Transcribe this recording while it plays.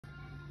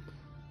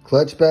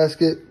clutch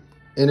basket,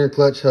 inner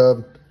clutch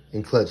hub,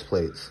 and clutch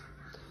plates.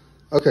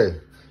 Okay,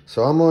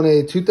 so I'm on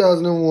a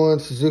 2001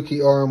 Suzuki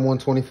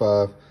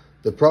RM125.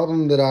 The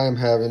problem that I am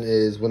having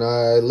is when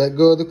I let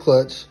go of the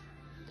clutch,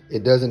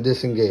 it doesn't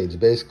disengage,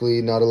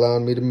 basically not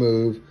allowing me to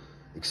move,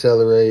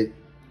 accelerate,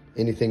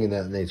 anything in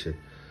that nature.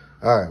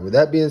 All right, with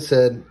that being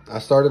said, I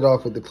started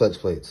off with the clutch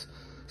plates.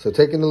 So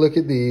taking a look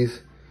at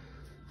these,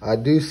 I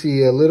do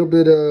see a little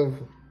bit of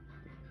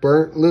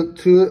burnt look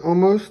to it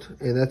almost,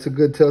 and that's a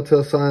good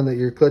telltale sign that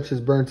your clutch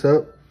is burnt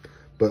up.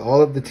 But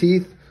all of the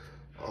teeth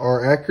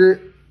are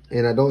accurate,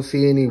 and I don't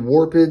see any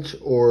warpage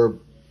or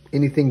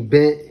anything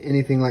bent,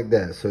 anything like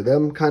that. So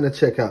them kind of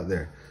check out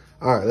there.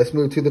 All right, let's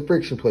move to the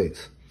friction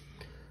plates.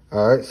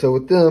 All right, so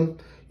with them,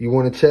 you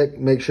want to check,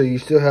 make sure you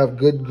still have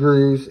good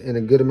grooves and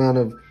a good amount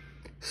of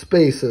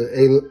space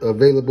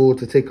available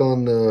to take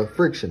on the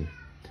friction.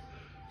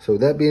 So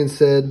with that being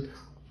said,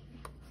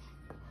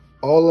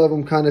 all of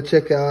them kind of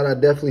check out. I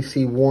definitely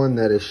see one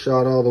that is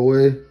shot all the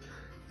way.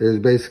 There's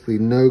basically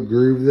no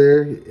groove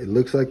there. It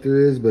looks like there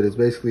is, but it's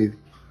basically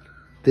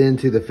thin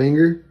to the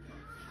finger.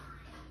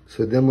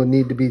 So them would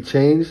need to be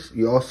changed.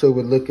 You also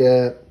would look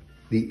at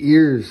the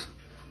ears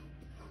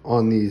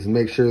on these and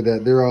make sure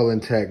that they're all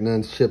intact,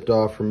 none's chipped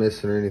off or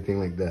missing or anything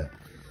like that.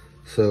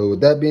 So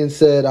with that being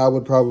said, I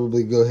would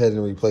probably go ahead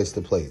and replace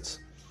the plates.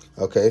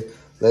 Okay,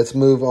 let's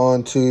move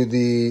on to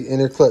the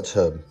inner clutch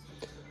hub.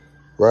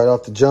 Right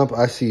off the jump,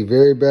 I see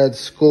very bad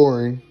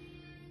scoring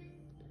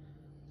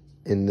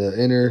in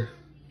the inner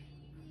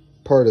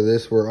part of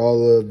this where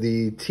all of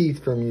the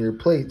teeth from your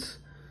plates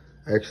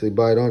actually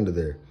bite onto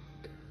there.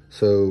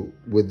 So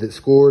with it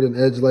scored and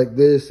edged like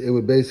this, it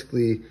would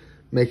basically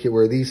make it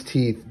where these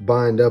teeth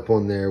bind up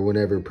on there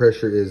whenever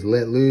pressure is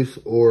let loose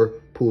or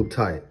pulled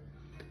tight.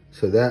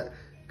 So that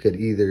could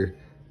either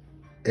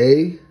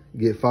A,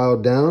 get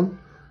filed down,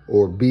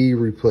 or B,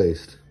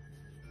 replaced.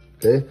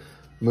 Okay,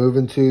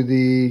 moving to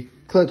the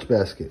clutch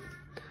basket.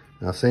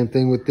 Now same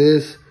thing with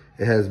this.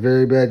 It has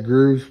very bad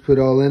grooves put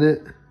all in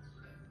it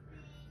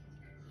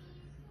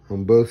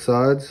on both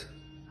sides.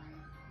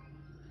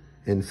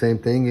 And same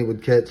thing, it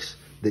would catch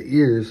the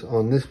ears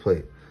on this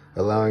plate,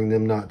 allowing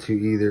them not to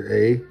either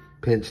A,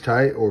 pinch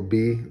tight, or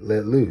B,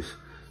 let loose.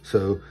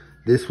 So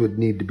this would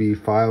need to be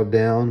filed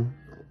down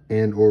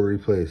and or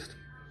replaced.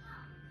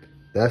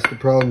 That's the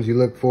problems you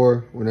look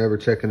for whenever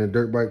checking a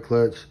dirt bike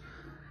clutch.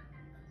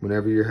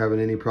 Whenever you're having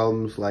any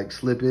problems like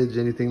slippage,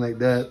 anything like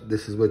that,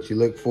 this is what you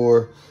look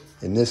for.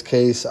 In this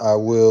case, I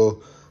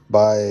will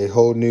buy a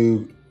whole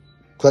new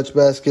clutch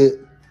basket,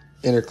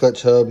 inner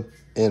clutch hub,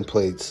 and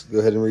plates. Go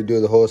ahead and redo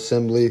the whole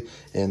assembly.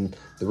 And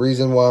the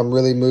reason why I'm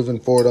really moving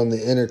forward on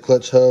the inner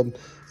clutch hub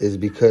is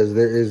because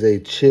there is a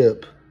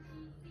chip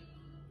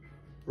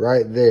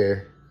right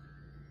there.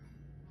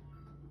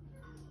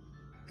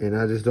 And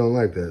I just don't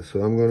like that,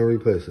 so I'm going to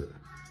replace it.